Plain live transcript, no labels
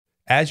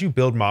as you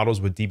build models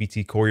with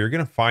dbt core, you're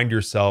going to find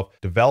yourself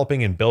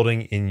developing and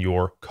building in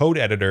your code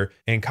editor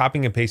and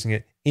copying and pasting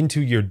it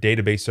into your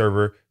database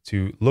server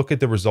to look at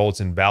the results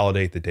and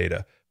validate the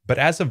data. But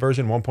as of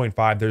version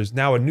 1.5, there's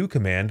now a new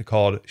command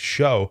called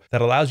show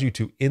that allows you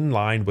to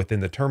inline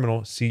within the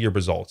terminal see your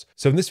results.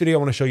 So in this video, I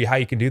want to show you how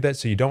you can do that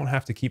so you don't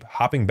have to keep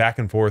hopping back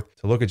and forth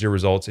to look at your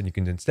results, and you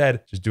can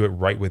instead just do it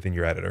right within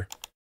your editor.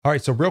 All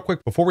right, so real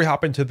quick, before we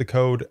hop into the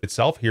code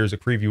itself, here's a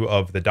preview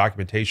of the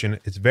documentation.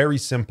 It's very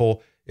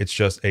simple. It's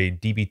just a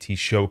dbt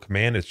show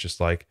command. It's just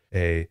like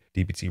a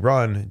dbt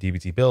run,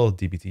 dbt build,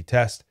 dbt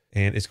test,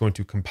 and it's going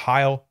to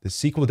compile the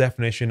SQL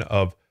definition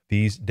of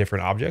these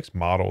different objects,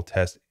 model,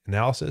 test,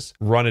 analysis,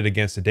 run it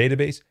against a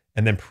database,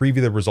 and then preview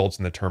the results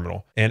in the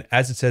terminal. And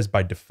as it says,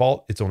 by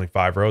default, it's only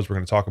 5 rows. We're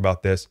going to talk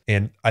about this.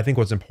 And I think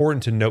what's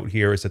important to note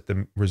here is that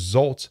the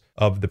results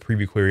of the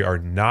preview query are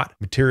not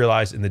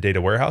materialized in the data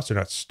warehouse. They're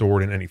not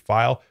stored in any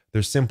file.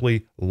 They're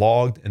simply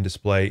logged and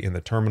display in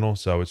the terminal.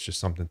 So it's just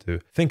something to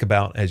think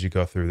about as you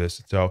go through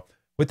this. So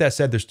with that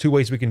said, there's 2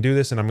 ways we can do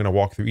this, and I'm going to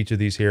walk through each of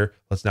these here.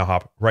 Let's now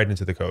hop right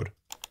into the code.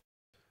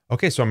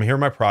 Okay, so I'm here in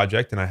my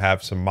project and I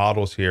have some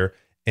models here,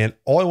 and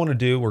all I want to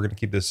do, we're going to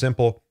keep this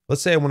simple.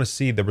 Let's say I want to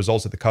see the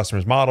results of the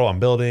customer's model. I'm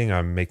building,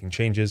 I'm making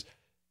changes.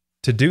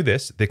 To do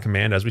this, the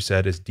command, as we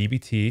said, is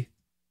dbt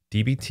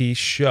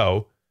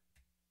show,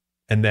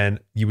 and then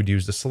you would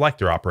use the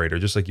selector operator,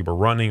 just like you were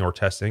running or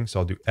testing. So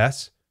I'll do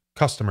s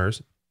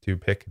customers to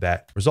pick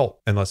that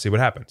result, and let's see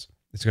what happens.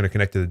 It's going to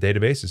connect to the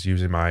database. It's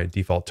using my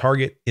default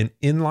target. And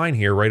in line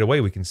here, right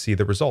away, we can see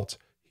the results.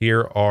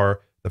 Here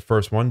are the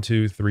first 1,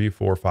 2, 3,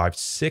 4, 5,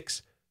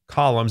 6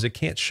 columns. It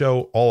can't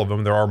show all of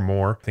them. There are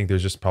more. I think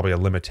there's just probably a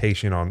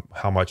limitation on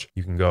how much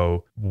you can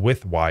go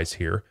width-wise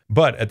here.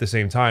 But at the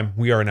same time,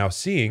 we are now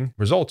seeing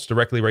results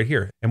directly right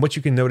here. And what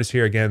you can notice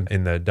here again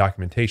in the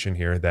documentation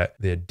here, that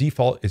the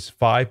default is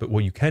 5, but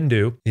what you can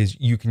do is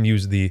you can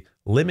use the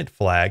limit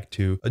flag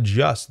to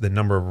adjust the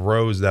number of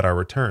rows that are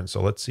returned.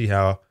 So let's see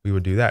how we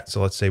would do that.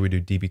 So let's say we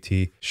do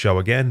dbt show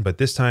again, but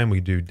this time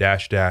we do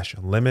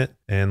 -- limit,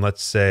 and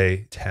let's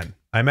say 10.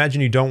 I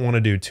imagine you don't want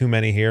to do too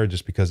many here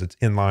just because it's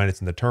inline, it's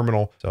in the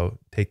terminal. So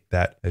take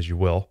that as you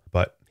will.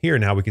 But here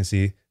now we can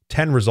see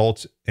 10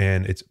 results,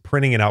 and it's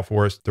printing it out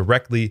for us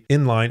directly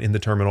inline in the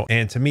terminal.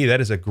 And to me, that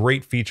is a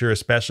great feature,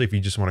 especially if you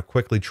just want to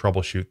quickly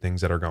troubleshoot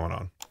things that are going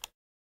on.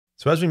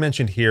 So as we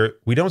mentioned here,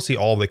 we don't see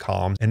all the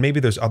columns, and maybe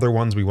there's other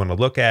ones we want to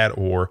look at,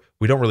 or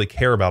we don't really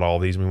care about all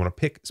these. We want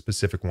to pick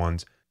specific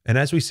ones. And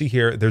as we see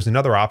here, there's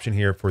another option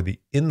here for the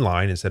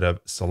inline instead of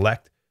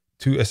select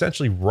to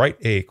essentially write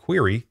a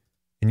query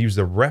and use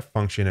the ref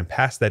function and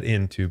pass that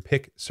in to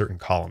pick certain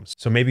columns.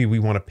 So maybe we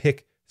want to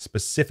pick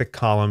specific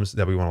columns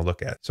that we want to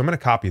look at. So I'm going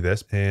to copy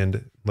this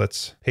and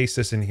let's paste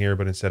this in here,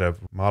 but instead of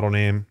model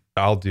name,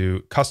 I'll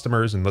do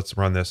customers, and let's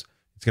run this.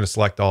 It's going to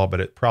select all, but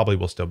it probably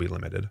will still be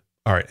limited.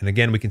 All right. And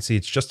again, we can see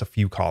it's just a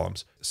few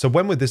columns. So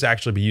when would this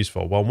actually be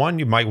useful? Well, one,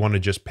 you might want to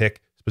just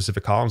pick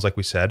specific columns like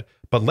we said,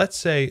 but let's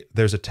say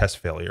there's a test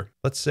failure.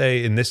 Let's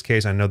say in this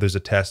case, I know there's a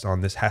test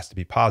on this has to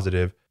be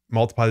positive,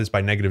 multiply this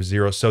by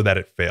 -0 so that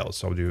it fails.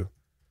 So I'll do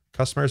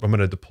customers. I'm going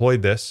to deploy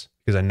this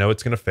because I know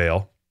it's going to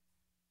fail.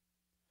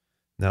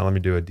 Now let me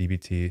do a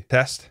dbt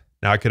test.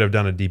 Now I could have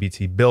done a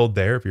dbt build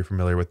there if you're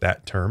familiar with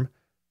that term,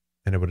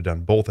 and it would have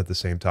done both at the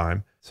same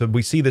time. So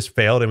we see this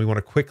failed and we want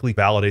to quickly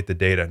validate the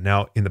data.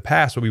 Now in the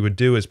past, what we would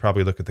do is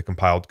probably look at the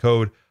compiled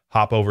code,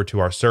 hop over to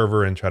our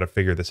server and try to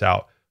figure this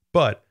out.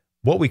 But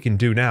what we can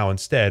do now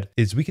instead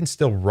is we can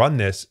still run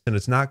this, and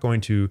it's not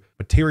going to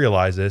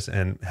materialize this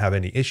and have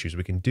any issues.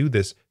 We can do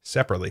this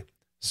separately.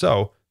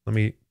 So let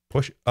me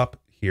push up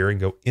here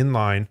and go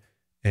inline,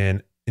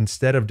 and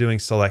instead of doing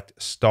select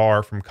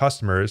star from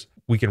customers,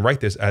 we can write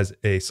this as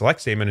a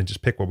select statement and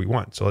just pick what we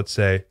want. So let's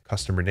say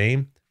customer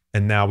name,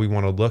 and now we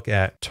want to look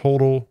at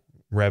total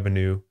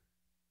revenue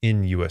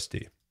in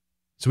USD.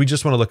 So we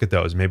just want to look at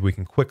those. Maybe we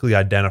can quickly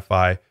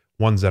identify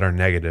ones that are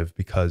negative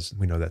because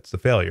we know that's the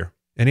failure.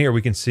 And here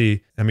we can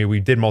see, I mean, we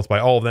did multiply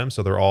all of them,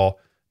 so they're all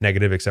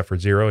negative except for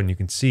 0. And you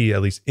can see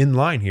at least in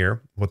line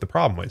here what the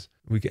problem was.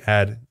 We could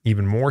add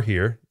even more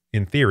here.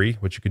 In theory,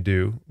 what you could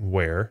do,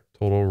 where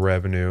total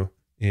revenue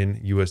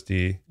in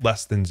USD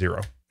less than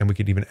 0. And we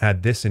could even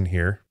add this in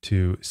here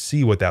to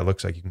see what that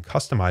looks like. You can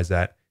customize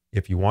that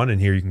if you want, and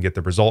here you can get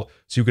the result.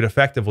 So you could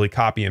effectively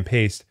copy and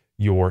paste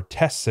your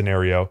test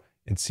scenario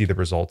and see the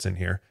results in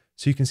here.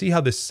 So you can see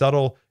how this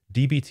subtle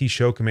dbt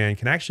show command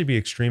can actually be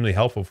extremely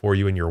helpful for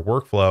you in your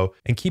workflow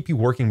and keep you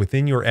working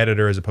within your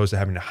editor as opposed to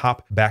having to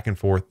hop back and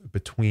forth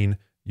between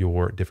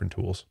your different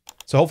tools.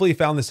 So hopefully you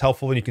found this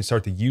helpful and you can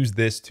start to use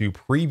this to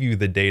preview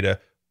the data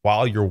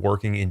while you're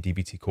working in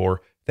dbt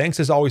core. Thanks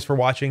as always for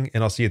watching,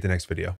 and I'll see you at the next video.